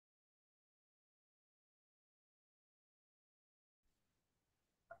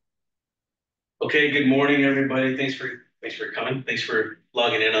Okay, good morning, everybody. Thanks for coming. Thanks for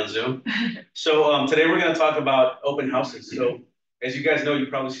logging in on Zoom. So today we're going to talk about open houses. So as you guys know, you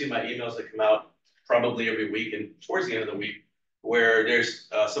probably see my emails that come out probably every week and towards the end of the week, where there's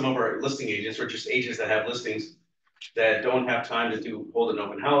some of our listing agents or just agents that have listings that don't have time to hold an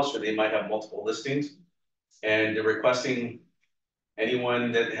open house, or they might have multiple listings, and they're requesting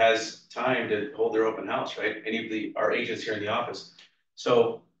anyone that has time to hold their open house, right? Any of our agents here in the office.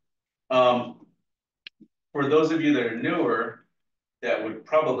 So um, for those of you that are newer, that would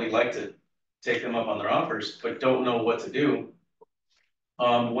probably like to take them up on their offers, but don't know what to do,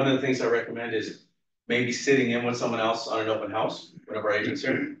 one of the things I recommend is maybe sitting in with someone else on an open house, one of our agents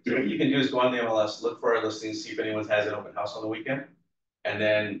here. So what you can do is go on the MLS, look for our listings, see if anyone has an open house on the weekend, and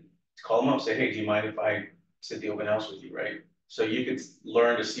then call them up, say, hey, do you mind if I sit the open house with you, right? So you can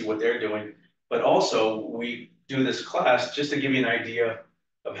learn to see what they're doing. But also, we do this class just to give you an idea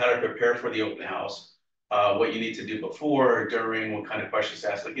of how to prepare for the open house, what you need to do before, during, what kind of questions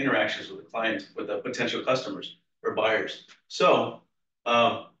to ask, like interactions with the client, with the potential customers or buyers. So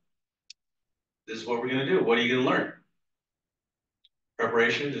this is what we're going to do. What are you going to learn?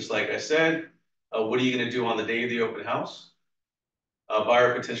 Preparation, just like I said. What are you going to do on the day of the open house?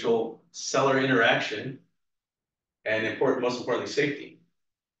 Buyer potential seller interaction, and most importantly, safety.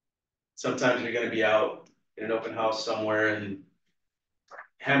 Sometimes you're going to be out in an open house somewhere in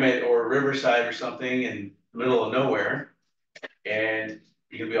Hemet or Riverside or something in the middle of nowhere, and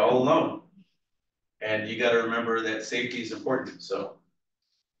you're going to be all alone. And you got to remember that safety is important. So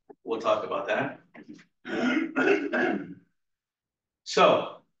we'll talk about that.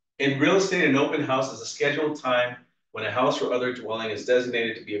 So in real estate, an open house is a scheduled time when a house or other dwelling is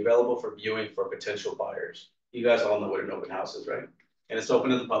designated to be available for viewing for potential buyers. You guys all know what an open house is, right? And it's open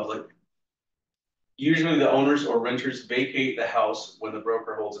to the public. Usually the owners or renters vacate the house when the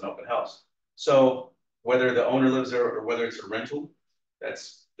broker holds an open house. So whether the owner lives there or whether it's a rental that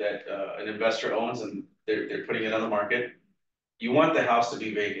an investor owns and they're putting it on the market, you want the house to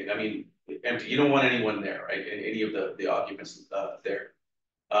be vacant. I mean, empty. You don't want anyone there, right? Any of the occupants there.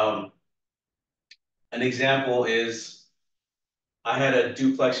 Um, an example is I had a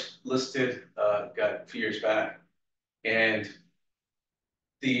duplex listed got a few years back, and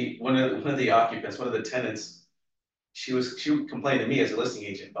one of the occupants, one of the tenants, she complained to me as a listing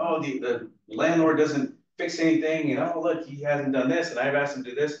agent. Oh, the landlord doesn't fix anything, and oh look, he hasn't done this, and I've asked him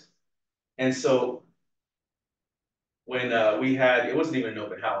to do this. And so when it wasn't even an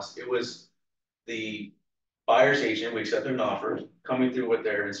open house, it was the buyer's agent, we accepted an offer, coming through with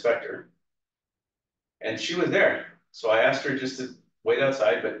their inspector, and she was there. So I asked her just to wait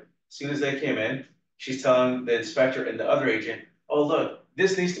outside, but as soon as they came in, she's telling the inspector and the other agent, oh look,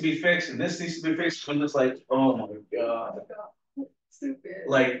 this needs to be fixed and this needs to be fixed. I'm just like, oh my God. Stupid.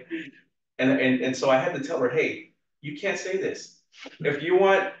 Like, and so I had to tell her, hey, you can't say this. If you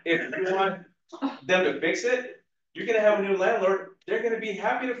want them to fix it, you're gonna have a new landlord. They're gonna be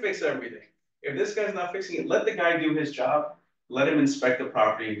happy to fix everything. If this guy's not fixing it, let the guy do his job. Let him inspect the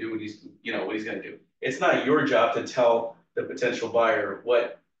property and do what he's gonna do. It's not your job to tell the potential buyer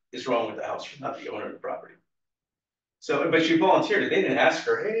what is wrong with the house. You're not the owner of the property. So, but she volunteered it. They didn't ask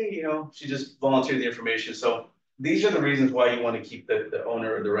her, hey, she just volunteered the information. So these are the reasons why you want to keep the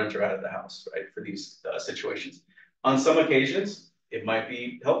owner or the renter out of the house, right? For these situations. On some occasions, it might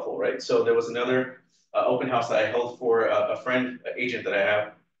be helpful, right? So there was another open house that I held for a friend, agent that I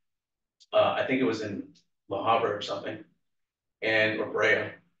have. I think it was in La Habra or something, or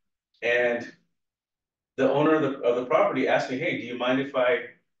Brea. And the owner of the property asked me, hey, do you mind if I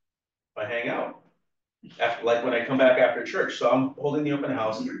hang out? After, like when I come back after church. So I'm holding the open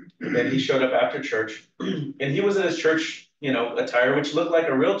house. Then he showed up after church, and he was in his church, attire, which looked like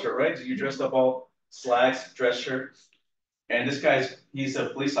a realtor, right? So you dressed up all slacks, dress shirt. And he's a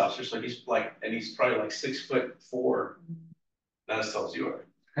police officer, so he's probably like 6'4", not as tall as you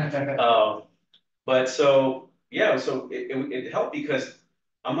are. But so yeah, so it helped because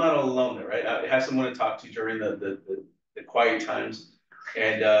I'm not all alone there, right? I have someone to talk to during the quiet times,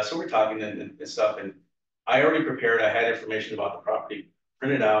 and so we're talking and stuff. And I already prepared. I had information about the property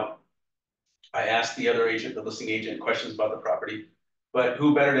printed out. I asked the other agent, the listing agent, questions about the property, but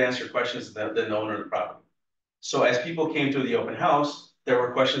who better to answer questions than the owner of the property? So as people came through the open house, there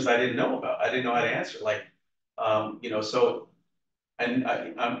were questions I didn't know about. I didn't know how to answer, like, so. And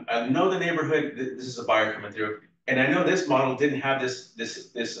I know the neighborhood. This is a buyer coming through, and I know this model didn't have this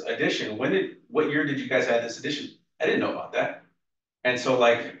addition. What year did you guys have this addition? I didn't know about that, and so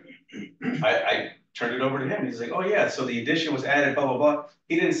like I turned it over to him. He's like, oh yeah, so the addition was added, blah blah blah.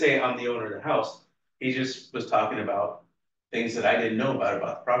 He didn't say I'm the owner of the house. He just was talking about things that I didn't know about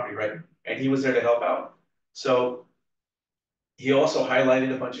the property, right? and he was there to help out. So he also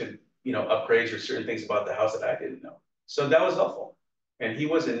highlighted a bunch of, upgrades or certain things about the house that I didn't know. So that was helpful. And he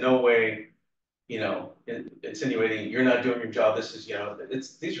was in no way, insinuating you're not doing your job. This is,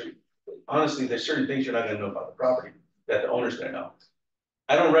 these are, honestly, there's certain things you're not gonna know about the property that the owner's gonna know.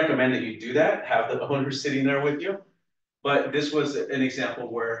 I don't recommend that you do that, have the owner sitting there with you, but this was an example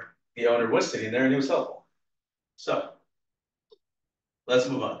where the owner was sitting there and it was helpful. So let's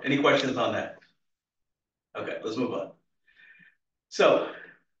move on. Any questions on that? Okay, let's move on. So,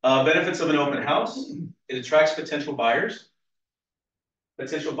 benefits of an open house, it attracts potential buyers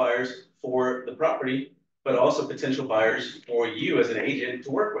for the property, but also potential buyers for you as an agent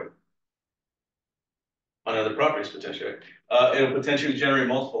to work with on other properties potentially. It'll potentially generate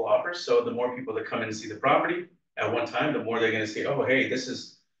multiple offers. So the more people that come in and see the property at one time, the more they're going to see, oh, hey, this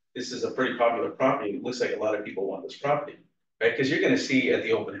is a pretty popular property. It looks like a lot of people want this property, right? Because you're going to see at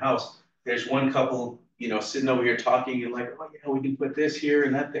the open house, there's one couple, sitting over here talking and like, oh yeah, we can put this here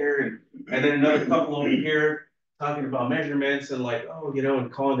and that there, and then another couple over here talking about measurements and like, oh,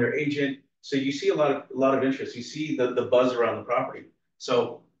 and calling their agent. So you see a lot of interest. You see the buzz around the property.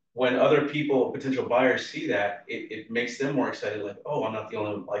 So when other people, potential buyers see that, it makes them more excited, like, oh, I'm not the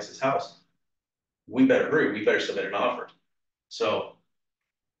only one who likes this house. We better hurry, we better submit an offer. So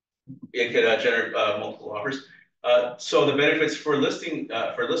it could generate multiple offers. So the benefits for listing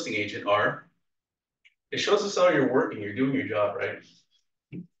agent are, it shows us how you're working, you're doing your job, right?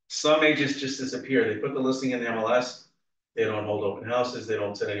 Some agents just disappear. They put the listing in the MLS. They don't hold open houses. They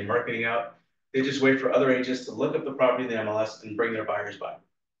don't send any marketing out. They just wait for other agents to look up the property in the MLS and bring their buyers by.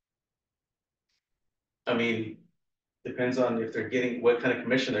 I mean, depends on if they're getting, what kind of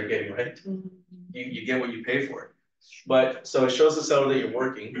commission they're getting, right? Mm-hmm. You get what you pay for it. But so it shows us how that you're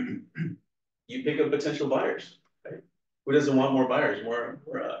working. You pick up potential buyers, right? Who doesn't want more buyers, more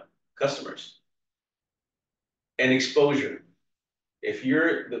customers? And exposure. If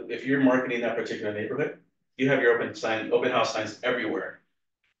you're marketing that particular neighborhood, you have your open house signs everywhere,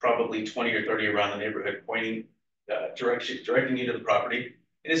 probably 20 or 30 around the neighborhood, pointing, directing you to the property,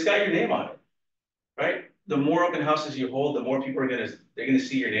 and it's got your name on it, right? The more open houses you hold, the more people they're gonna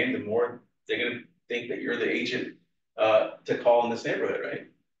see your name, the more they're gonna think that you're the agent to call in this neighborhood, right?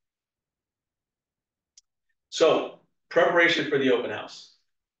 So preparation for the open house.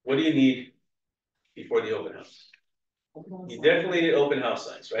 What do you need before the open house? You definitely need open house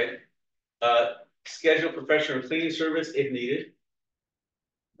signs, right? Schedule professional cleaning service if needed,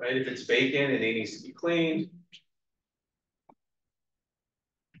 right? If it's vacant and it needs to be cleaned.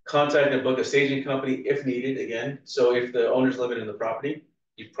 Contact and book a staging company if needed, again. So if the owner's living in the property,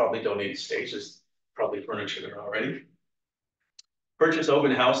 you probably don't need to stage, there's probably furniture there already. Purchase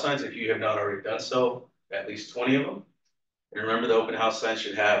open house signs if you have not already done so, at least 20 of them. And remember, the open house sign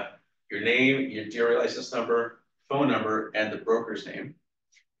should have your name, your DRA license number, phone number, and the broker's name.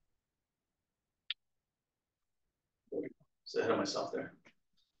 So ahead of myself there.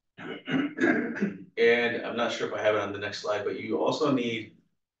 And I'm not sure if I have it on the next slide, but you also need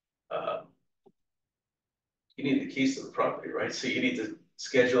the keys to the property, right? So you need to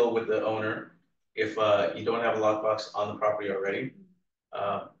schedule with the owner if you don't have a lockbox on the property already.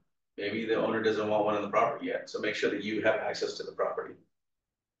 Maybe the owner doesn't want one on the property yet, so make sure that you have access to the property.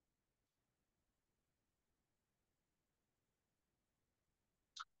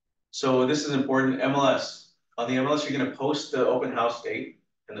 So this is important. MLS. On the MLS, you're going to post the open house date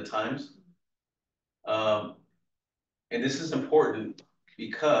and the times. And this is important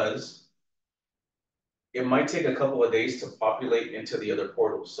because it might take a couple of days to populate into the other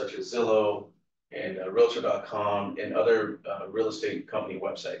portals, such as Zillow and Realtor.com and other real estate company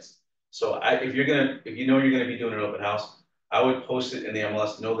websites. So if you know you're going to be doing an open house, I would post it in the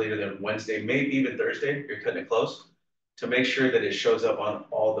MLS no later than Wednesday, maybe even Thursday. You're cutting it close, to make sure that it shows up on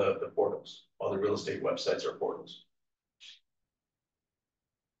all the portals, all the real estate websites or portals.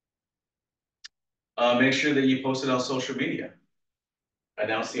 Make sure that you post it on social media.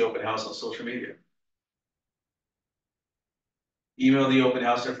 Announce the open house on social media. Email the open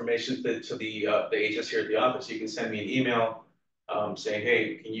house information to the agents here at the office. You can send me an email saying,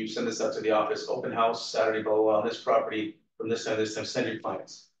 hey, can you send this out to the office? Open house Saturday, blah, blah, blah, on this property from this time to this time. Send your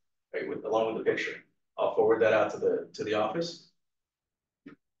clients, right, along with the picture. I'll forward that out to the office.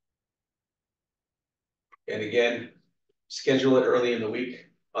 And again, schedule it early in the week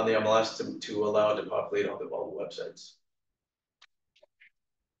on the MLS to allow it to populate all the websites.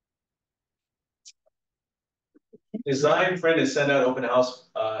 Design, print, and send out open house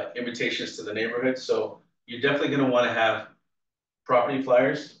invitations to the neighborhood. So you're definitely going to want to have property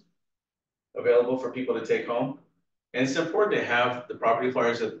flyers available for people to take home. And it's important to have the property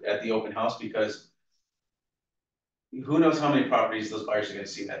flyers at the open house because who knows how many properties those buyers are gonna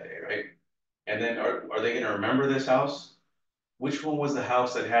see that day, right? And then are they gonna remember this house? Which one was the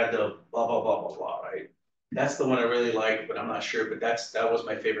house that had the blah, blah, blah, blah, blah, right? That's the one I really like, but I'm not sure, but that was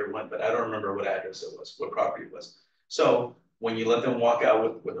my favorite one, but I don't remember what address it was, what property it was. So when you let them walk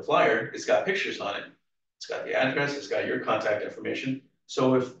out with the flyer, it's got pictures on it. It's got the address, it's got your contact information.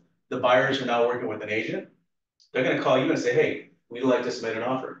 So if the buyers are now working with an agent, they're gonna call you and say, hey, we'd like to submit an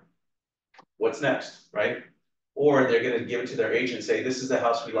offer. What's next, right? Or they're gonna give it to their agent and say, this is the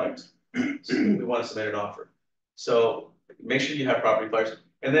house we liked. So we want to submit an offer. So make sure you have property flyers.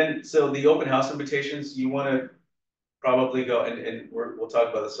 And then, so the open house invitations, you want to probably go, and we'll talk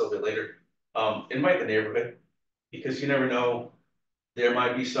about this a little bit later. Invite the neighborhood, because you never know, there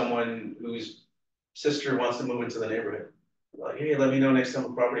might be someone whose sister wants to move into the neighborhood. Like, hey, let me know next time a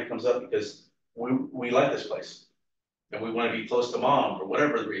property comes up because we like this place. And we want to be close to mom or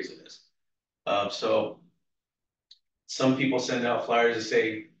whatever the reason is. So some people send out flyers to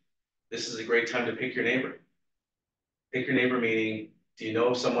say, this is a great time to pick your neighbor. Pick your neighbor meaning, do you know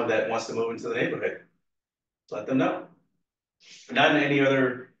of someone that wants to move into the neighborhood? Let them know. Not in any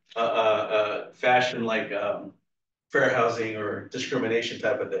other fashion like fair housing or discrimination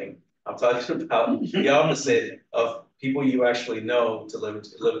type of thing. I'm talking about the opposite of people you actually know to live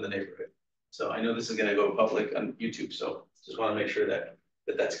in the neighborhood. So I know this is going to go public on YouTube, so just want to make sure that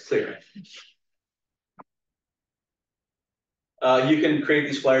that's clear. You can create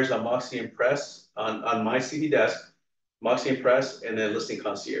these flyers on Moxie and Press on my CD desk, Moxie and Press, and then Listing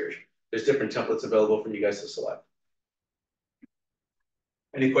Concierge. There's different templates available for you guys to select.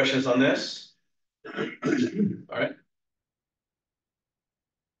 Any questions on this? All right.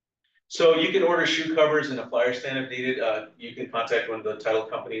 So you can order shoe covers and a flyer stand if needed. You can contact one of the title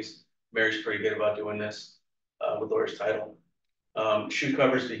companies. Mary's pretty good about doing this with Lawyer's Title. Shoe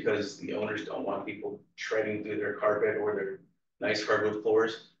covers because the owners don't want people treading through their carpet or their nice hardwood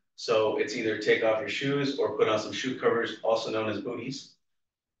floors. So it's either take off your shoes or put on some shoe covers, also known as booties.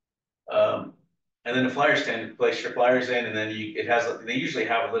 And then the flyer stand, you place your flyers in, and then they usually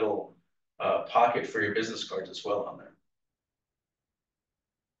have a little pocket for your business cards as well on there.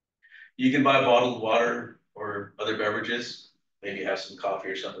 You can buy bottled water or other beverages, maybe have some coffee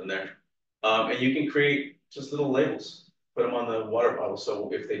or something there. And you can create just little labels, put them on the water bottle.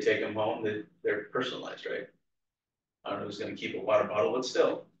 So if they take them home, they're personalized, right? I don't know who's going to keep a water bottle, but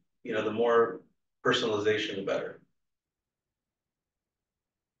still, the more personalization, the better.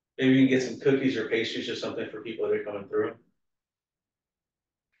 Maybe you can get some cookies or pastries or something for people that are coming through.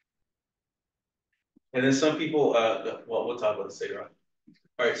 And then some people, well, we'll talk about this later on.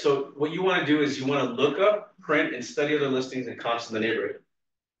 All right, so what you want to do is you want to look up, print, and study other listings and comps in the neighborhood,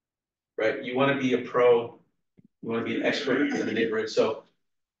 right? You want to be a pro, you want to be an expert in the neighborhood. So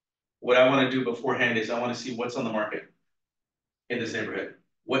what I want to do beforehand is I want to see what's on the market in this neighborhood.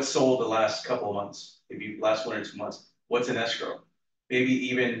 What's sold the last couple of months, maybe last 1 or 2 months. What's in escrow? Maybe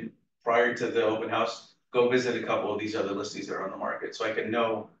even prior to the open house, go visit a couple of these other listings that are on the market so I can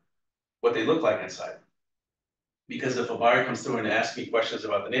know what they look like inside. Because if a buyer comes through and asks me questions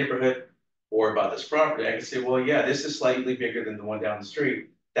about the neighborhood or about this property, I can say, well, yeah, this is slightly bigger than the one down the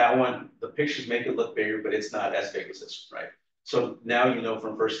street. That one, the pictures make it look bigger, but it's not as big as this one, right? So now you know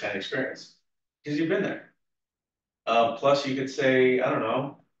from firsthand experience because you've been there. Plus you could say, I don't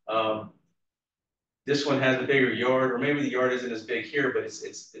know, this one has a bigger yard, or maybe the yard isn't as big here, but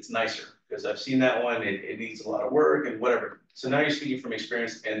it's nicer because I've seen that one. It needs a lot of work and whatever. So now you're speaking from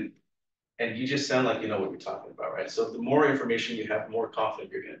experience, and you just sound like you know what you're talking about, right? So the more information you have, the more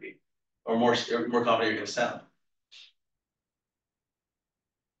confident you're going to be, or more confident you're going to sound.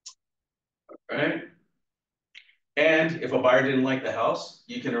 All right. And if a buyer didn't like the house,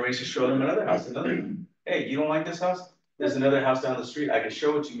 you can arrange to show them another house. Hey, you don't like this house? There's another house down the street. I can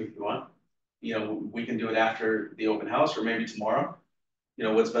show it to you if you want. We can do it after the open house or maybe tomorrow.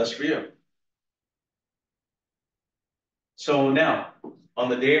 What's best for you. So now, on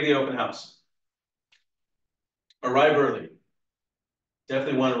the day of the open house, arrive early.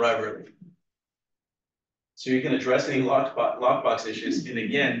 Definitely want to arrive early. So you can address any lockbox issues. And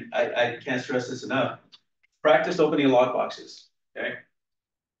again, I can't stress this enough. Practice opening lockboxes, okay?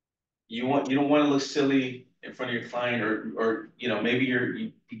 You don't want to look silly in front of your client or maybe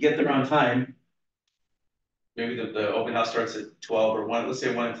you get there on time. Maybe the open house starts at 12 or 1, let's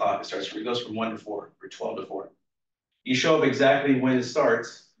say 1 o'clock. It goes from 1 to 4 or 12 to 4. You show up exactly when it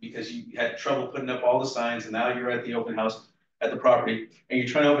starts because you had trouble putting up all the signs and now you're at the open house at the property and you're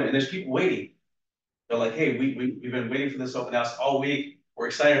trying to open it and there's people waiting. They're like, hey, we've been waiting for this open house all week. We're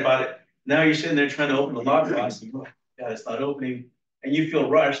excited about it. Now you're sitting there trying to open the lockbox. God, it's not opening. And you feel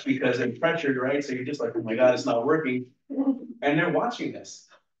rushed because they're pressured, right? So you're just like, oh my God, it's not working. And they're watching this.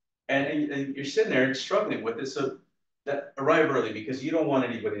 And you're sitting there struggling with it. So that arrive early because you don't want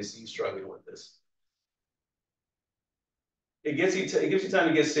anybody to see you struggling with this. It gives you time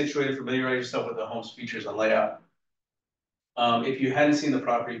to get situated, familiarize yourself with the home's features and layout. If you hadn't seen the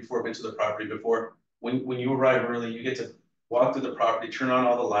property before, been to the property before, when you arrive early, you get to walk through the property, turn on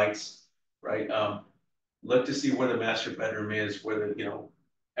all the lights, right? Look to see where the master bedroom is, where the,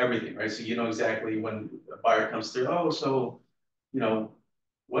 everything, right? So you know exactly when a buyer comes through, oh, so,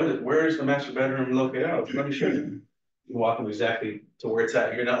 where is the master bedroom located? Oh, let me show you. You walk them exactly to where it's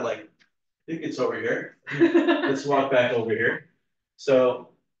at. You're not like, I think it's over here. Let's walk back over here. So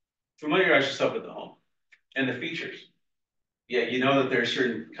familiarize yourself with the home and the features. Yeah, you know that there's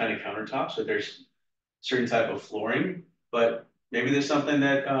certain kind of countertops, that there's certain type of flooring, but maybe there's something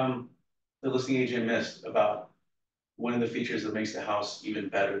that the listing agent missed about one of the features that makes the house even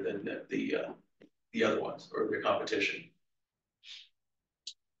better than the other ones or their competition.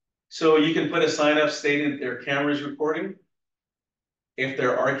 So you can put a sign up stating their camera's recording. If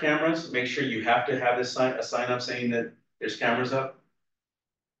there are cameras, make sure you have to have a sign up saying that there's cameras up.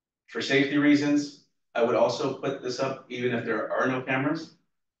 For safety reasons, I would also put this up even if there are no cameras.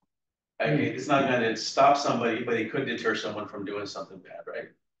 I mean, it's not going to stop somebody, but it could deter someone from doing something bad, right?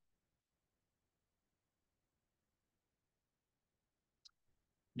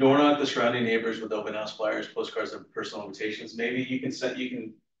 Door knock the surrounding neighbors with open house flyers, postcards, and personal invitations. Maybe you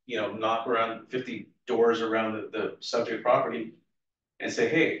can knock around 50 doors around the subject property and say,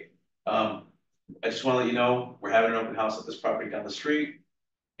 hey, I just want to let you know we're having an open house at this property down the street,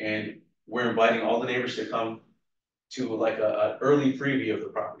 and we're inviting all the neighbors to come to like a early preview of the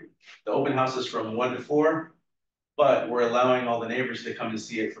property. The open house is from 1 to 4, but we're allowing all the neighbors to come and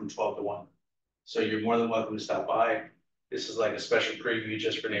see it from 12 to 1. So you're more than welcome to stop by. This is like a special preview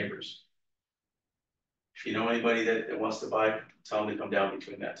just for neighbors. If you know anybody that wants to buy, tell them to come down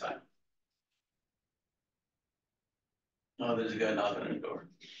between that time. Oh, there's a guy knocking on the door.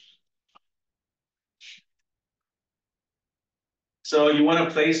 So you want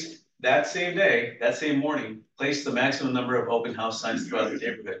to place that same day, that same morning, place the maximum number of open house signs throughout the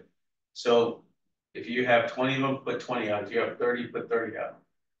neighborhood. So if you have 20 of them, put 20 out. If you have 30, put 30 out.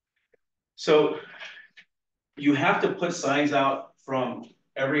 So you have to put signs out from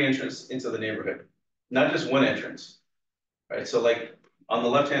every entrance into the neighborhood, not just one entrance, right? So like on the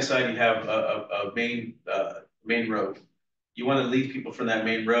left-hand side, you have a main road. You want to lead people from that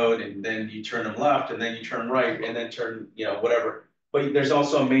main road, and then you turn them left, and then you turn right, and then turn, whatever. But there's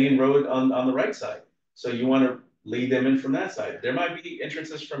also a main road on the right side. So you want to lead them in from that side. There might be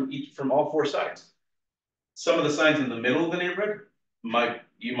entrances from all 4 sides. Some of the signs in the middle of the neighborhood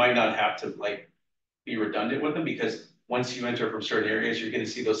you might not have to be redundant with them, because once you enter from certain areas, you're going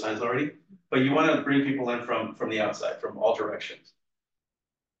to see those signs already. But you want to bring people in from the outside, from all directions.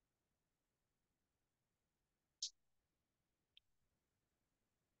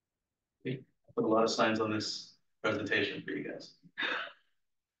 I put a lot of signs on this presentation for you guys.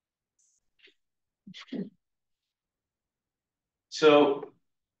 So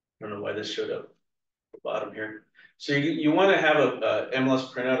I don't know why this showed up at the bottom here. So you want to have a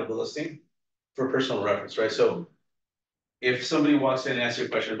MLS printout of the listing for personal reference, right? So if somebody walks in and asks you a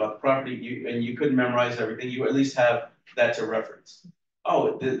question about the property, and you couldn't memorize everything, you at least have that to reference.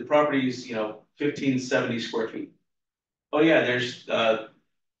 Oh, the property is 1570 square feet. Oh yeah, there's I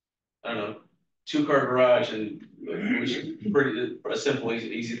don't know, 2-car garage, and which is pretty a simple,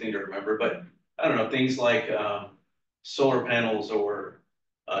 easy thing to remember. But I don't know, things like solar panels or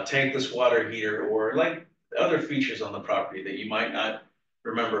tankless water heater, or like other features on the property that you might not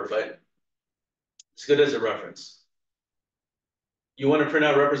remember, but it's good as a reference. You want to print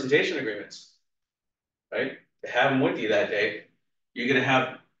out representation agreements, right? Have them with you that day. You're going to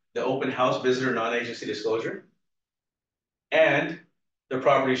have the open house visitor non-agency disclosure and the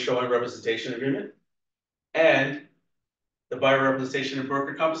property showing representation agreement and the buyer representation and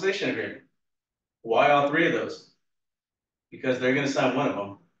broker compensation agreement. Why all 3 of those? Because they're going to sign one of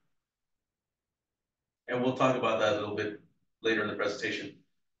them. And we'll talk about that a little bit later in the presentation,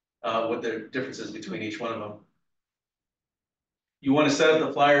 what the differences between each one of them. You want to set up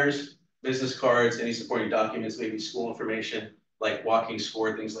the flyers, business cards, any supporting documents, maybe school information, like walking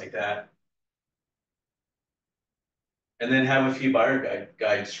score, things like that. And then have a few buyer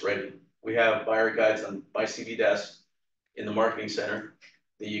guides ready. We have buyer guides on my CV desk in the marketing center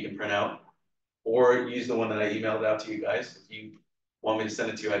that you can print out, or use the one that I emailed out to you guys. If you want me to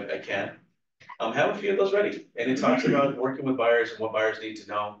send it to you, I can. Have a few of those ready. And it talks about working with buyers and what buyers need to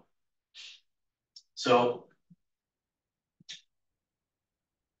know. So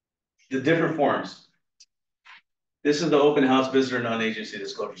the different forms. This is the open house visitor non-agency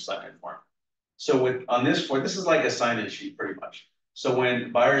disclosure sign-in form. So on this form, this is like a sign-in sheet pretty much. So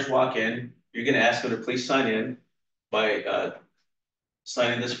when buyers walk in, you're gonna ask them to please sign in by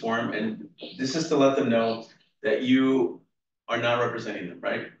signing this form, and this is to let them know that you are not representing them,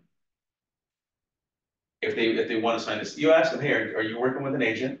 right? If they want to sign this, you ask them, hey, are you working with an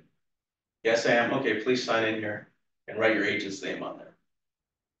agent? Yes, I am. Okay, please sign in here and write your agent's name on there.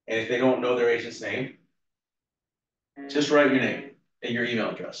 And if they don't know their agent's name, just write your name and your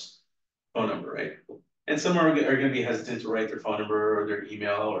email address, phone number, right? And some are going to be hesitant to write their phone number or their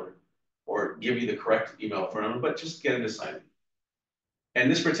email or give you the correct email phone number, but just get them to sign it. And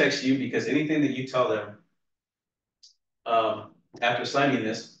this protects you because anything that you tell them after signing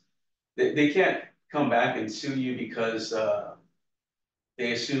this, they can't come back and sue you because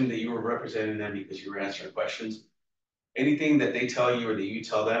they assume that you were representing them because you were answering questions. Anything that they tell you or that you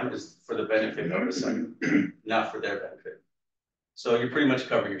tell them is for the benefit of the second, not for their benefit. So you're pretty much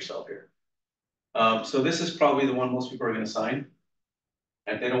covering yourself here. So this is probably the one most people are going to sign.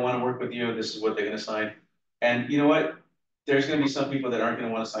 And if they don't want to work with you, this is what they're going to sign. And you know what? There's going to be some people that aren't going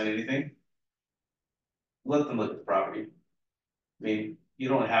to want to sign anything. Let them look at the property. I mean, they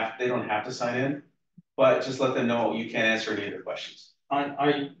don't have to sign in, but just let them know you can't answer any of their questions.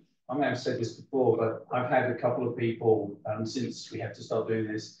 I may have said this before, but I've had a couple of people since we had to start doing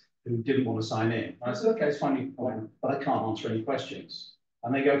this who didn't want to sign in. I said, okay, it's fine, but I can't answer any questions.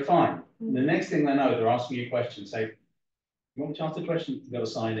 And they go, fine. And the next thing they know, they're asking you questions. Say, you want me to answer the question? You've got to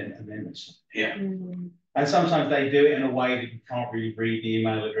sign in, and then it's yeah. And sometimes they do it in a way that you can't really read the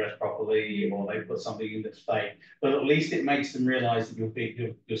email address properly, or they put something in that's fake. But at least it makes them realise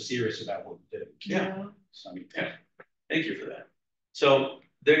that you're serious about what you do. Yeah. So, yeah. Thank you for that. So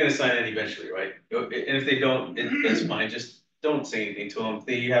they're going to sign in eventually, right? And if they don't, that's fine. Just don't say anything to them. If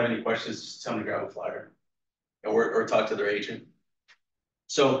they have any questions, just tell them to grab a flyer or talk to their agent.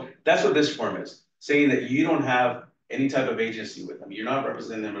 So that's what this form is, saying that you don't have any type of agency with them. You're not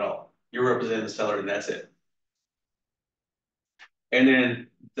representing them at all. You're representing the seller, and that's it. And then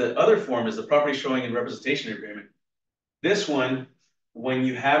the other form is the property showing and representation agreement. This one, when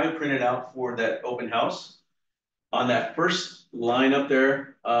you have it printed out for that open house, on that first line up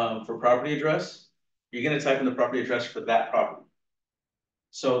there for property address, you're going to type in the property address for that property.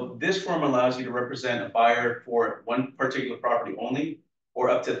 So this form allows you to represent a buyer for one particular property only, or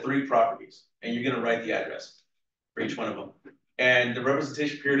up to 3 properties, and you're going to write the address for each one of them. And the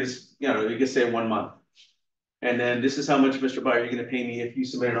representation period is, you can say 1 month. And then this is how much, Mr. Buyer, you're going to pay me if you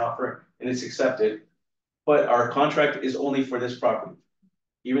submit an offer and it's accepted. But our contract is only for this property.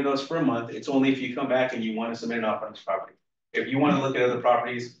 Even though it's for a month, it's only if you come back and you want to submit an offer on this property. If you want to look at other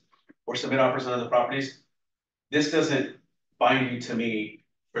properties or submit offers on other properties, this doesn't bind you to me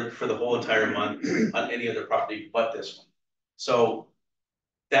for the whole entire month on any other property but this one. So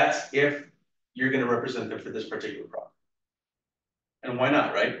that's if you're going to represent them for this particular property. And why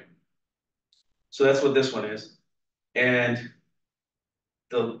not, right? So that's what this one is. And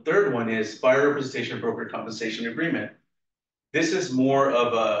the third one is buyer representation and broker compensation agreement. This is more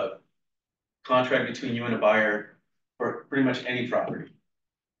of a contract between you and a buyer for pretty much any property,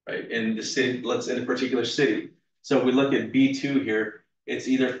 right? In the city, let's in a particular city. So if we look at B2 here, it's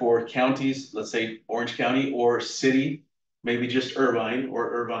either for counties, let's say Orange County, or city, maybe just Irvine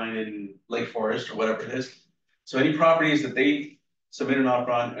or Irvine and Lake Forest or whatever it is. So any properties that they submit an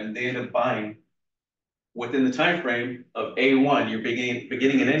offer on and they end up buying within the time frame of A1, your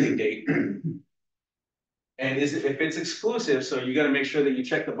beginning and ending date. And if it's exclusive, so you got to make sure that you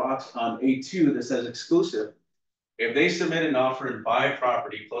check the box on A2 that says exclusive. If they submit an offer and buy a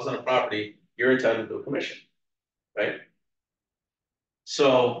property, close on a property, you're entitled to a commission, right?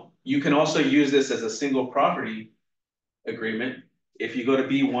 So you can also use this as a single property agreement. If you go to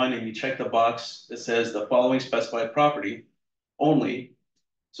B1 and you check the box that says the following specified property only,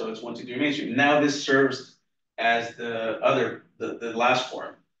 so it's 123 Main Street. Now this serves as the last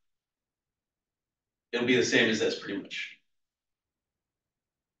form. It'll be the same as this pretty much.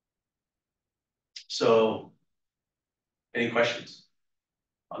 So, any questions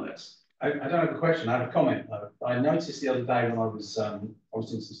on this? I don't have a question. I have a comment. I noticed the other day when I was doing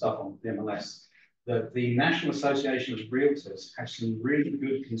some stuff on the MLS that the National Association of Realtors has some really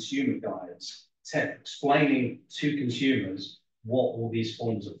good consumer guides explaining to consumers what all these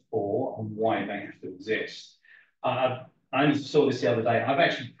forms are for and why they have to exist. I only saw this the other day. I've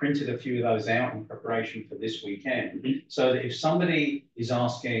actually printed a few of those out in preparation for this weekend. So that if somebody is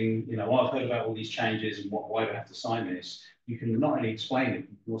asking, I've heard about all these changes and why do I have to sign this? you can not only explain it,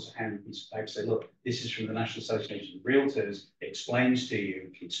 you can also hand a piece of paper, say, look, this is from the National Association of Realtors, it explains to you,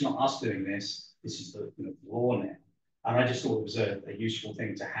 it's not us doing this, this is the, the law now. And I just thought it was a useful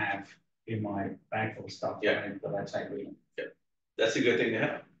thing to have in my bag full of stuff that I take with me. Yeah, that's a good thing to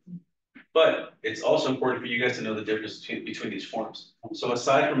have. But it's also important for you guys to know the difference between these forms. So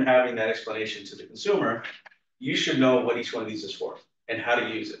aside from having that explanation to the consumer, you should know what each one of these is for and how to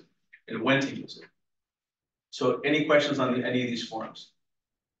use it and when to use it. So any questions on any of these forms?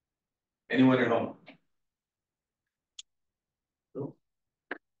 Anyone at home? No?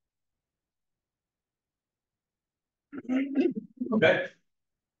 Okay,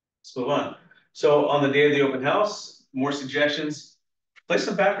 let's move on. So on the day of the open house, more suggestions, play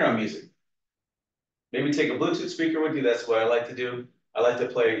some background music. Maybe take a Bluetooth speaker with you. That's what I like to do. I like to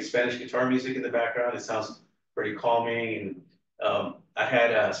play Spanish guitar music in the background. It sounds pretty calming. And I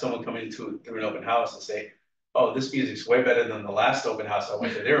had someone come through an open house and say, "Oh, this music's way better than the last open house I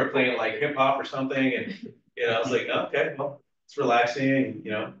went to. They were playing like hip hop or something." And I was like, "Okay, well, it's relaxing,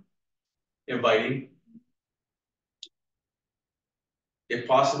 inviting." If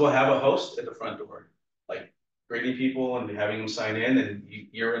possible, have a host at the front door, like greeting people and having them sign in, and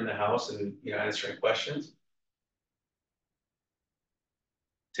you're in the house and answering questions.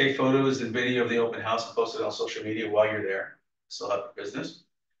 Take photos and video of the open house and post it on social media while you're there. Still have your business.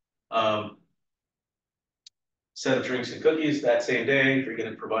 Set up drinks and cookies that same day if you're going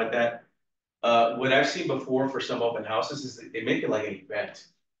to provide that. What I've seen before for some open houses is that they make it like an event.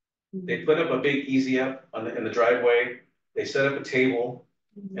 They put up a big easy up in the driveway. They set up a table,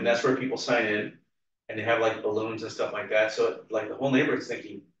 and that's where people sign in. And they have like balloons and stuff like that. So like the whole neighborhood's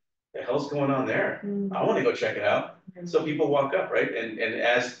thinking, the hell's going on there? I want to go check it out. So people walk up, right? And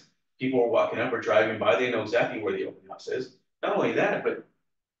as people are walking up or driving by, they know exactly where the open house is. Not only that, but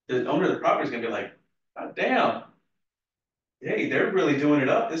the owner of the property is gonna be like, "God damn, hey, they're really doing it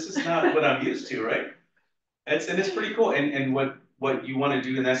up. This is not what I'm used to, right?" And it's pretty cool. And what you want to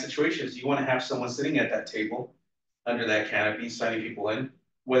do in that situation is you want to have someone sitting at that table under that canopy, signing people in,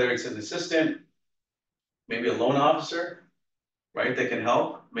 whether it's an assistant, maybe a loan officer, right, that can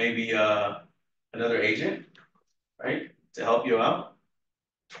help, maybe another agent, right, to help you out.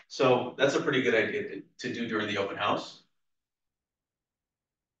 So that's a pretty good idea to do during the open house.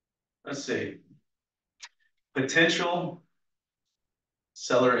 Let's see. Potential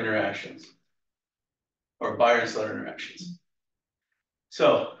seller interactions or buyer and seller interactions.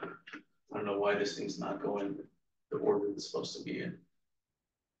 So I don't know why this thing's not going the order it's supposed to be in.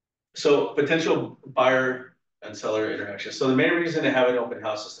 So potential buyer and seller interaction. So the main reason to have an open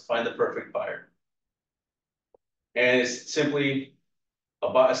house is to find the perfect buyer. And it's simply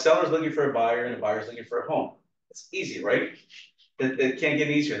a seller's looking for a buyer and a buyer's looking for a home. It's easy, right? It can't get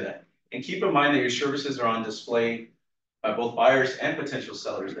easier than that. And keep in mind that your services are on display by both buyers and potential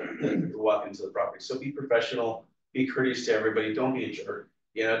sellers that walk into the property. So be professional, be courteous to everybody. Don't be a jerk.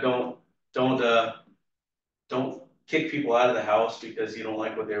 Don't kick people out of the house because you don't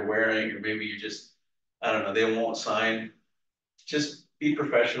like what they're wearing, or maybe you just, I don't know, they won't sign. Just be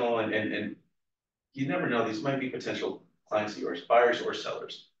professional and you never know, these might be potential clients of yours, buyers or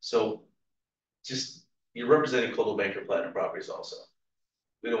sellers. So just, you're representing Coldwell Banker Platinum Properties also.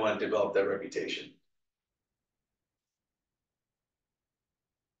 We don't want to develop that reputation.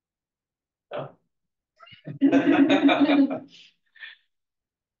 Oh.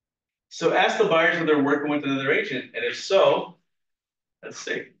 So ask the buyers if they're working with another agent, and if so, let's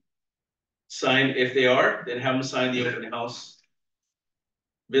see. Sign, if they are, then have them sign the open house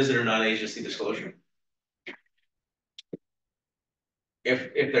visitor non-agency disclosure.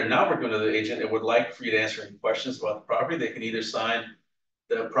 If they're not working with another agent and would like for you to answer any questions about the property, they can either sign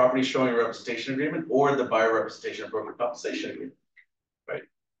the property showing representation agreement or the buyer representation and broker compensation agreement, right?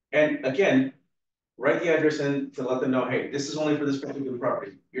 And again, write the address in to let them know, hey, this is only for this particular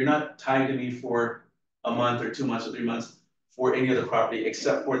property. You're not tied to me for a month or 2 months or 3 months for any other property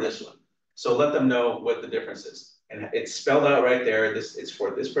except for this one. So let them know what the difference is. And it's spelled out right there. It's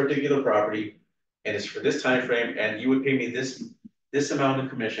for this particular property and it's for this time frame, and you would pay me this amount of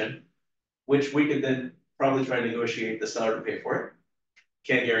commission, which we could then probably try to negotiate the seller to pay for it.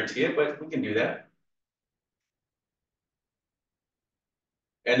 Can't guarantee it, but we can do that.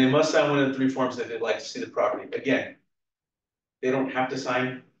 And they must sign one of the 3 forms that they'd like to see the property. Again, they don't have to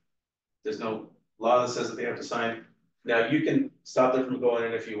sign. There's no law that says that they have to sign. Now you can stop them from going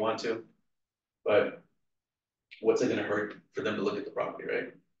in if you want to, but what's it gonna hurt for them to look at the property,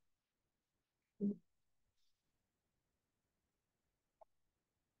 right?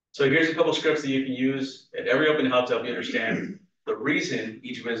 So here's a couple scripts that you can use at every open house to help you understand the reason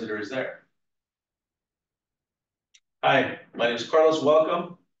each visitor is there. Hi, my name is Carlos.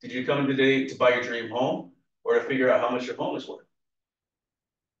 Welcome. Did you come today to buy your dream home or to figure out how much your home is worth?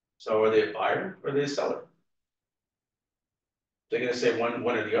 So are they a buyer or are they a seller? They're gonna say one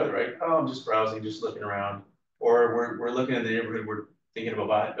or the other, right? Oh, I'm just browsing, just looking around. Or we're looking at the neighborhood, we're thinking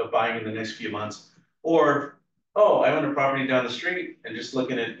of buying in the next few months. Or, oh, I own a property down the street and just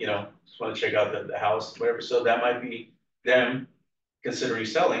looking at, just want to check out the house, whatever. So that might be them considering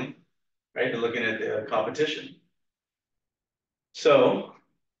selling, right? And looking at the competition. So,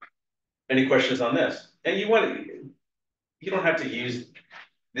 any questions on this? And you don't have to use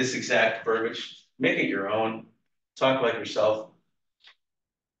this exact verbiage. Make it your own. Talk like yourself.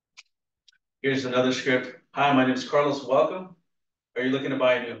 Here's another script. Hi, my name is Carlos. Welcome. Are you looking to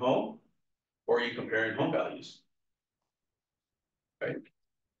buy a new home or are you comparing home values? Right.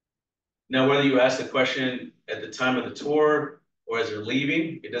 Now, whether you ask the question at the time of the tour or as you're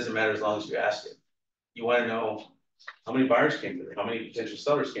leaving, it doesn't matter as long as you ask it. You want to know how many buyers came through, how many potential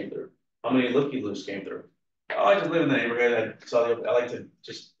sellers came through, how many looky-loos came through. Oh, I just live in the neighborhood. I like to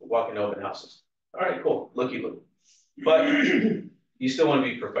just walk into open houses. All right, cool, looky-loo. But you still want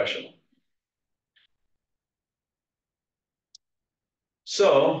to be professional.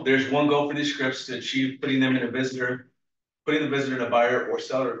 So there's one goal for these scripts to achieve putting the visitor in a buyer or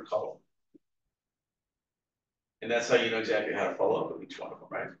seller column. And that's how you know exactly how to follow up with each one of them,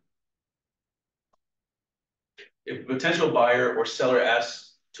 right? If a potential buyer or seller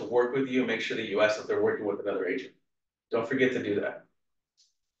asks to work with you, make sure that you ask if they're working with another agent. Don't forget to do that.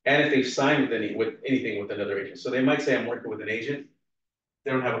 And if they've signed with anything with another agent. So they might say, I'm working with an agent.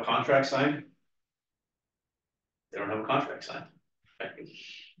 They don't have a contract signed. They don't have a contract signed.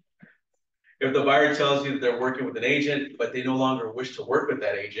 If the buyer tells you that they're working with an agent, but they no longer wish to work with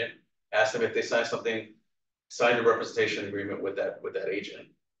that agent, ask them if they signed a representation agreement with that agent.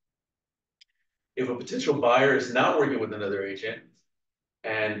 If a potential buyer is not working with another agent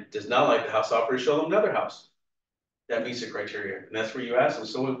and does not like the house, offer to show them another house that meets the criteria. And that's where you ask them,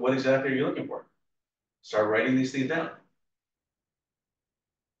 so what exactly are you looking for? Start writing these things down.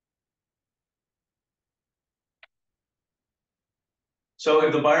 So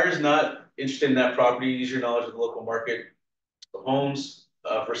if the buyer is not interested in that property, use your knowledge of the local market, the homes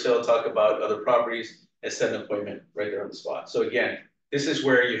for sale, talk about other properties, and set an appointment right there on the spot. So again, this is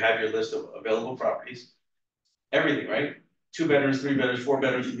where you have your list of available properties, everything, right? 2 bedrooms, 3 bedrooms, 4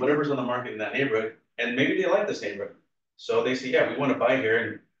 bedrooms, whatever's on the market in that neighborhood, and maybe they like this neighborhood. So they say, yeah, we want to buy here,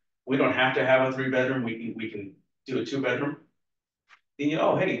 and we don't have to have a 3 bedroom. We can do a 2 bedroom. Then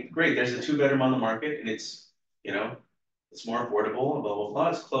oh, hey, great, there's a 2 bedroom on the market, and it's more affordable, and blah blah blah.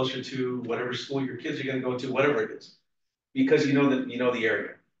 It's closer to whatever school your kids are going to go to, whatever it is, because you know the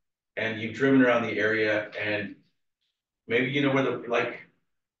area, and you've driven around the area, and maybe you know where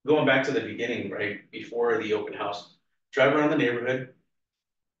going back to the beginning, right before the open house, drive around the neighborhood,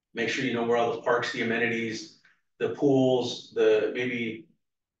 make sure you know where all the parks, the amenities, the pools, maybe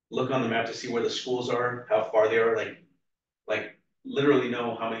look on the map to see where the schools are, how far they are, like literally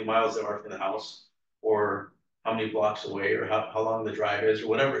know how many miles there are from the house, or how many blocks away, or how long the drive is, or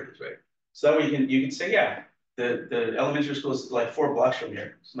whatever it is, right? So that way you can say, yeah, the elementary school is like 4 blocks from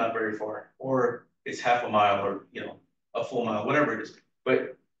here. It's not very far, or it's half a mile, or a full mile, whatever it is.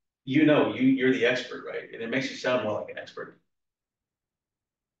 But you're the expert, right? And it makes you sound more like an expert.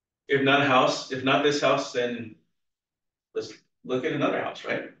 If not this house, then let's look at another house,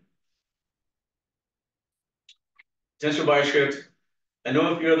 right? Potential buyer script. I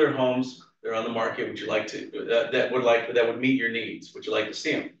know a few other homes that are on the market. Would you like to that would meet your needs? Would you like to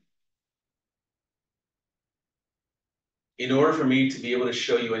see them? In order for me to be able to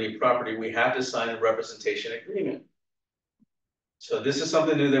show you any property, we have to sign a representation agreement. So this is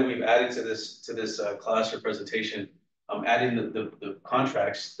something new that we've added to this class or presentation. I'm adding the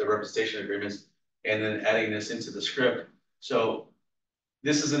contracts, the representation agreements, and then adding this into the script. So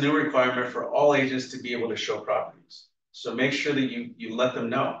this is a new requirement for all agents to be able to show properties. So make sure that you let them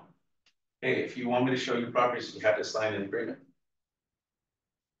know, hey, if you want me to show you properties, you have to sign an agreement.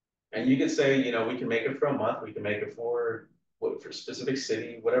 And you can say, we can make it for a month, we can make it for a specific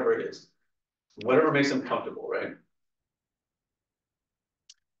city, whatever it is, whatever makes them comfortable, right?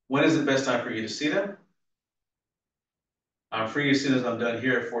 When is the best time for you to see them? I'm free as soon as I'm done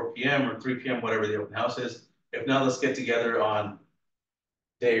here at 4 p.m. or 3 p.m., whatever the open house is. If not, let's get together on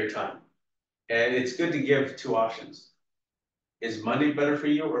day or time. And it's good to give 2 options. Is Monday better for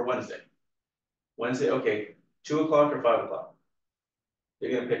you or Wednesday? Wednesday, okay, 2 o'clock or 5 o'clock?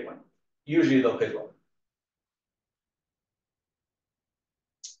 They're gonna pick one. Usually they'll pick one.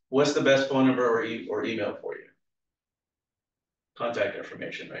 What's the best phone number or email for you? Contact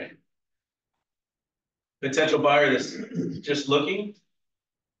information, right? Potential buyer that's just looking,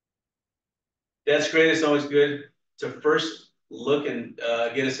 that's great. It's always good to first look and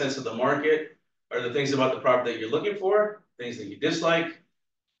get a sense of the market. Are the things about the property that you're looking for, things that you dislike?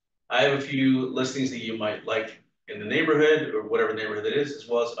 I have a few listings that you might like in the neighborhood or whatever neighborhood it is, as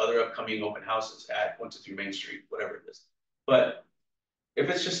well as other upcoming open houses at 123 Main Street, whatever it is. But if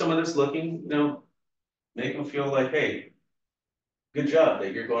it's just someone that's looking, make them feel like, hey, good job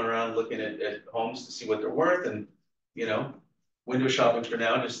that you're going around looking at homes to see what they're worth and, window shopping for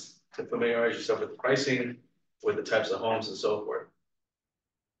now, just to familiarize yourself with the pricing, with the types of homes and so forth.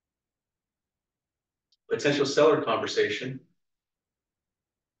 Potential seller conversation.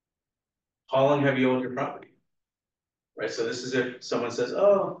 How long have you owned your property? Right, so this is if someone says,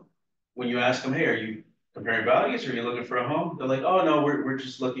 oh, when you ask them, hey, are you comparing values? Or are you looking for a home? They're like, oh, no, we're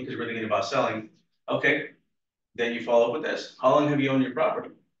just looking because we're thinking about selling. Okay, then you follow up with this. How long have you owned your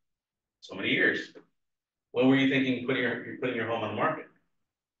property? So many years. When were you thinking putting your home on the market?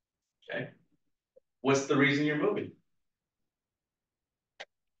 Okay. What's the reason you're moving?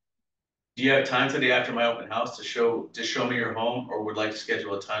 Do you have time today after my open house to show me your home, or would like to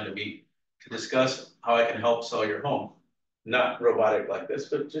schedule a time to meet to discuss how I can help sell your home? Not robotic like this,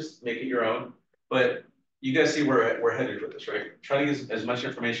 but just make it your own. But you guys see where we're headed with this, right? Try to get as much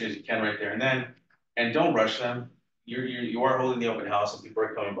information as you can right there and then, and don't rush them. You are holding the open house and people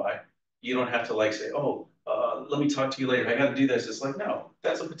are coming by. You don't have to like say, oh, let me talk to you later. I got to do this. It's like, no,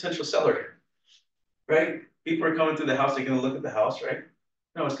 that's a potential seller, right? People are coming through the house. They're going to look at the house, right?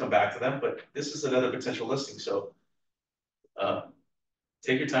 No one's come back to them, but this is another potential listing. So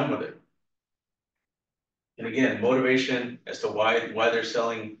take your time with it. And again, motivation as to why they're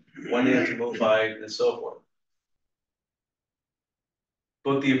selling, when they have to move by, and so forth.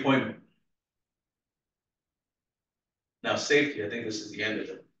 Book the appointment. Now, safety, I think this is the end of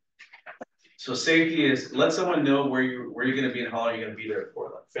it. So safety is let someone know where you're going to be and how long you're going to be there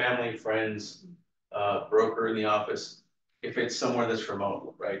for, like family, friends, broker in the office, if it's somewhere that's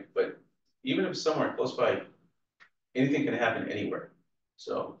remote, right? But even if it's somewhere close by, anything can happen anywhere.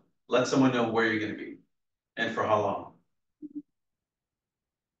 So let someone know where you're going to be and for how long.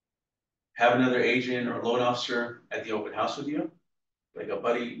 Have another agent or loan officer at the open house with you, like a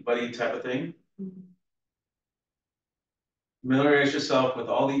buddy type of thing. Familiarize yourself with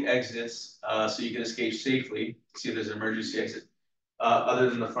all the exits so you can escape safely. See if there's an emergency exit other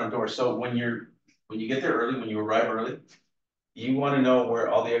than the front door. So when you get there early, when you arrive early, you want to know where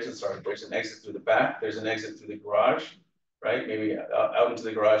all the exits are. There's an exit through the back. There's an exit through the garage, right? Maybe out into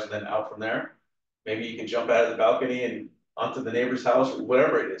the garage and then out from there. Maybe you can jump out of the balcony and onto the neighbor's house or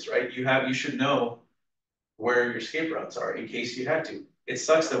whatever it is, right? You should know where your escape routes are in case you had to. It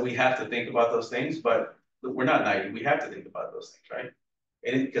sucks that we have to think about those things, but we're not naive. We have to think about those things,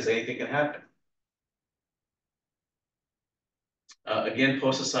 right? Because anything can happen. Again,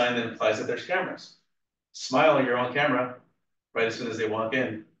 post a sign that implies that there's cameras. Smile at your own camera right as soon as they walk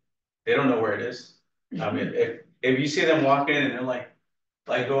in. They don't know where it is. I mean, if you see them walk in and they're like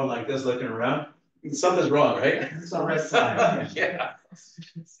going like this, looking around, something's wrong, right? It's a red sign. Yeah.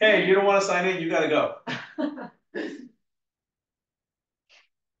 Hey, you don't want to sign in, you got to go.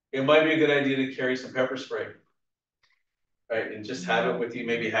 It might be a good idea to carry some pepper spray, right? And just have it with you.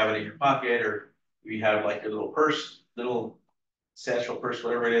 Maybe have it in your pocket, or you have like your little purse, little satchel purse,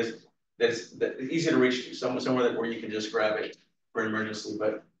 whatever it is. That's easy to reach to, somewhere where you can just grab it for an emergency.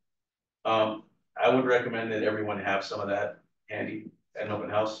 But I would recommend that everyone have some of that handy at an open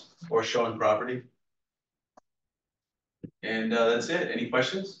house or showing property. And that's it. Any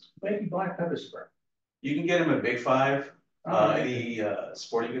questions? Maybe black pepper spray. You can get them at Big Five, any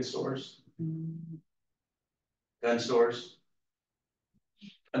sporting goods stores, gun stores.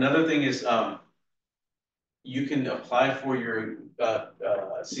 Another thing is you can apply for your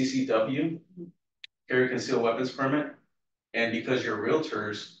CCW, carry concealed weapons permit, and because you're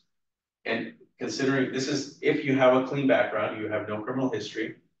realtors, and considering this is if you have a clean background, you have no criminal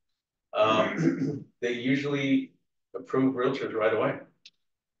history, they usually approve realtors right away.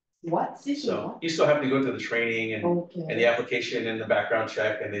 What? So you still have to go through the training and Okay. the application and the background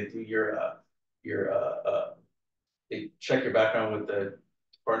check, and they do your they check your background with the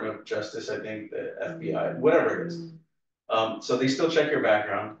Department of Justice, I think, the FBI, whatever it is. So they still check your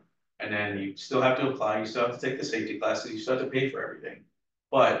background, and then you still have to apply. You still have to take the safety classes. You still have to pay for everything.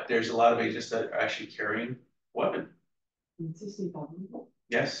 But there's a lot of agents that are actually carrying weapon.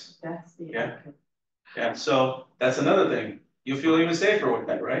 Yes. That's the. Yeah. Yeah. So that's another thing. You'll feel even safer with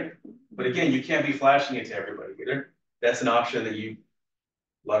that, right? But again, you can't be flashing it to everybody either. That's an option that a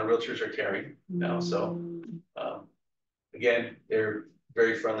lot of realtors are carrying now. So again, they're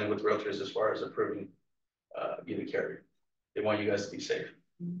very friendly with realtors as far as approving you to carry. They want you guys to be safe.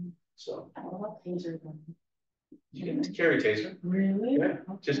 So I love taser gun. you can carry a taser. Really? Yeah.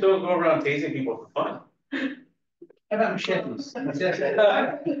 Just don't go around tasing people for fun. How about machetes?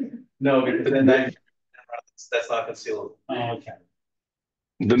 No, because then that's not concealable. Oh, okay.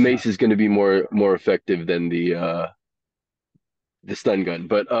 The mace is going to be more effective than the stun gun.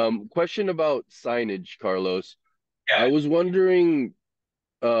 But question about signage, Carlos. I Yeah. was wondering,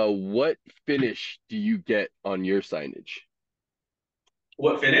 what finish do you get on your signage?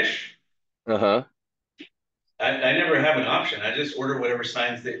 What finish? Uh-huh. I never have an option. I just order whatever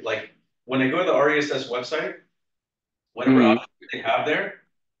signs they like. When I go to the RESS website, whatever Hmm. option they have there,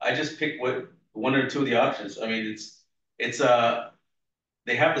 I just pick what one or two of the options. I mean, it's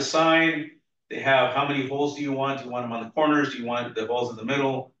they have the sign, they have how many holes do you want? Do you want them on the corners? Do you want the holes in the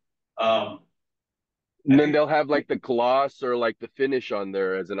middle? Um, I And then think they'll have like the gloss or like the finish on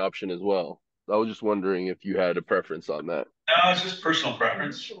there as an option as well. I was just wondering if you had a preference on that. no, it's just personal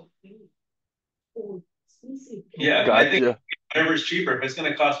preference. Yeah, I think Gotcha. whatever is cheaper. If it's going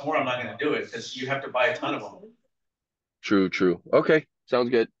to cost more, I'm not going to do it because you have to buy a ton of them. True, true. Okay, sounds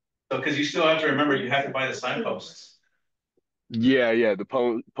good. So because you still have to remember, you have to buy the signposts. Yeah, yeah. The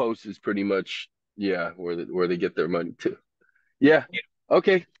post is pretty much, yeah, where they get their money too. Yeah.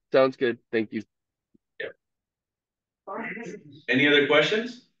 Okay, sounds good. Thank you. Yeah. Any other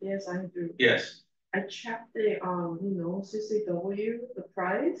questions? Yes, I do. Yes. I checked the, CCW, the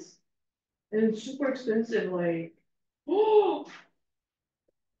price, and it's super expensive, like, oh,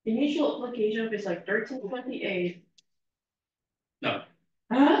 initial application is like 1328. No,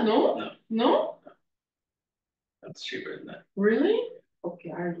 No? No. No? that's cheaper than that. Really?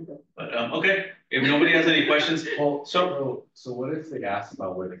 Okay, I do that. But okay, if nobody has any questions, Well, so what if they ask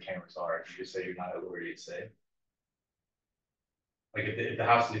about where the cameras are? If you just say you're not at liberty to say? Like if the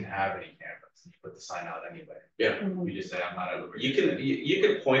house didn't have any cameras, you put the sign out anyway. yeah, You just say I'm not at liberty. you to can say." you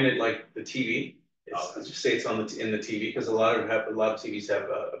can point it like the TV. Okay. Just say it's on in the TV because a lot of TVs have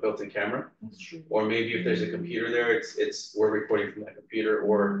a built-in camera. That's true. Or maybe if there's a computer there, it's we're recording from that computer.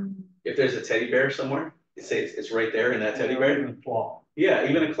 Or if there's a teddy bear somewhere, it's right there in that teddy bear. Even a clock. Yeah,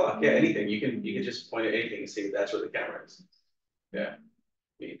 even a clock. Yeah, anything. You can just point at anything and see that's where the camera is. Yeah.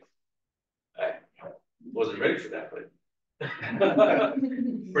 I mean, I wasn't ready for that, but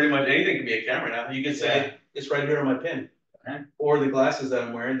pretty much anything can be a camera now. You can say it's right here on my pin. Okay. Or the glasses that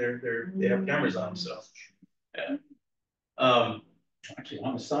I'm wearing, they have cameras on them, so yeah. Actually,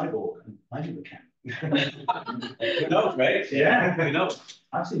 I'm a cyborg and I do the camera. Who knows, right? Yeah. Who knows?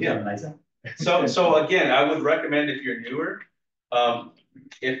 I've seen Yeah. Terminator. So again, I would recommend if you're newer,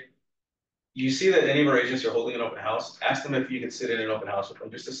 if you see that any of our agents are holding an open house, ask them if you can sit in an open house with them,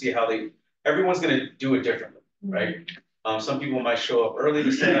 just to see how everyone's gonna do it differently, right? Some people might show up early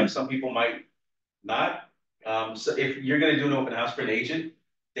to set up, some people might not. So if you're gonna do an open house for an agent,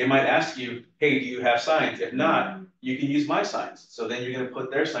 they might ask you, hey, do you have signs? If not, you can use my signs. So then you're gonna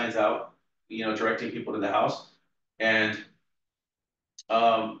put their signs out, directing people to the house. And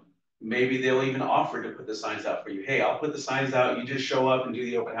maybe they'll even offer to put the signs out for you. Hey, I'll put the signs out, you just show up and do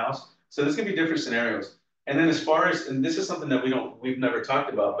the open house. So there's gonna be different scenarios. And then as far as, and this is something that we've never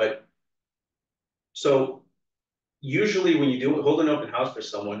talked about, but so usually when you hold an open house for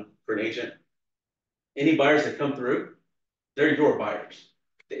someone, for an agent, any buyers that come through, they're your buyers.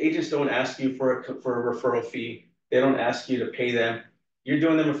 The agents don't ask you for a referral fee. They don't ask you to pay them. You're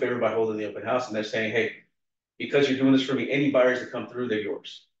doing them a favor by holding the open house, and they're saying, hey, because you're doing this for me, any buyers that come through, they're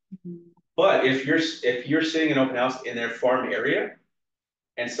yours. But if you're sitting in open house in their farm area,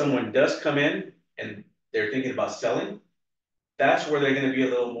 and someone does come in and they're thinking about selling, that's where they're going to be a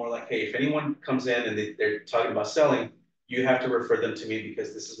little more like, hey, if anyone comes in and they're talking about selling, you have to refer them to me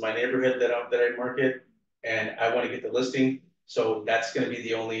because this is my neighborhood that I market, and I want to get the listing. So that's going to be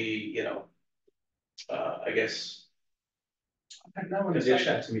the only, I guess, No one has said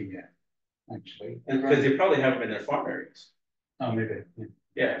that to me yet, actually. because they probably haven't been in their farm areas. Oh, maybe. Yeah.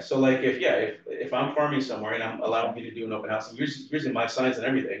 Yeah, so like if I'm farming somewhere and I'm allowing you to do an open house and using my signs and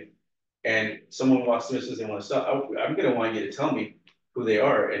everything, and someone walks through and says they want to sell, I'm gonna want you to tell me who they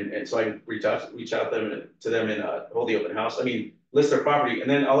are, and so I can reach out to them and hold the open house. I mean, list their property, and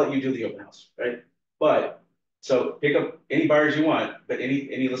then I'll let you do the open house, right? But so pick up any buyers you want, but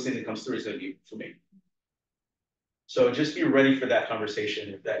any listing that comes through is gonna be for me. So just be ready for that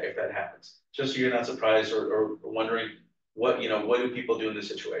conversation if that happens, just so you're not surprised or wondering what do people do in this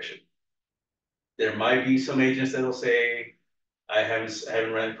situation. There might be some agents that'll say, I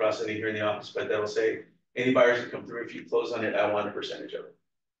haven't ran across any here in the office, but they'll say, any buyers that come through, if you close on it, I want a percentage of it.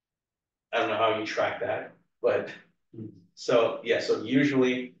 I don't know how you track that, but so yeah, so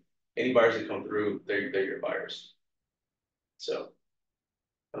usually any buyers that come through, they're your buyers. So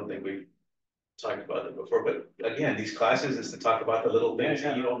I don't think we've talked about it before, but again, these classes is to talk about the little things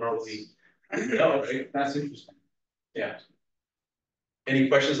that you don't normally know, right? That's interesting. Yeah. Any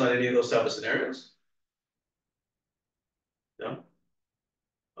questions on any of those type of scenarios? No?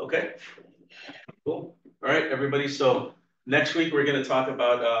 Okay. Cool. All right, everybody. So next week, we're gonna talk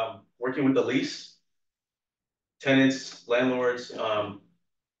about working with the lease, tenants, landlords,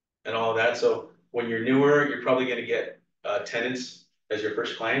 and all of that. So when you're newer, you're probably gonna get tenants as your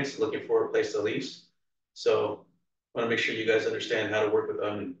first clients looking for a place to lease. So I want to make sure you guys understand how to work with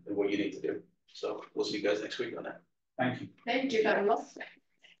them and what you need to do. So we'll see you guys next week on that. Thank you. Thank you, Carlos.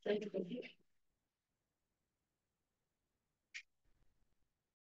 Thank you.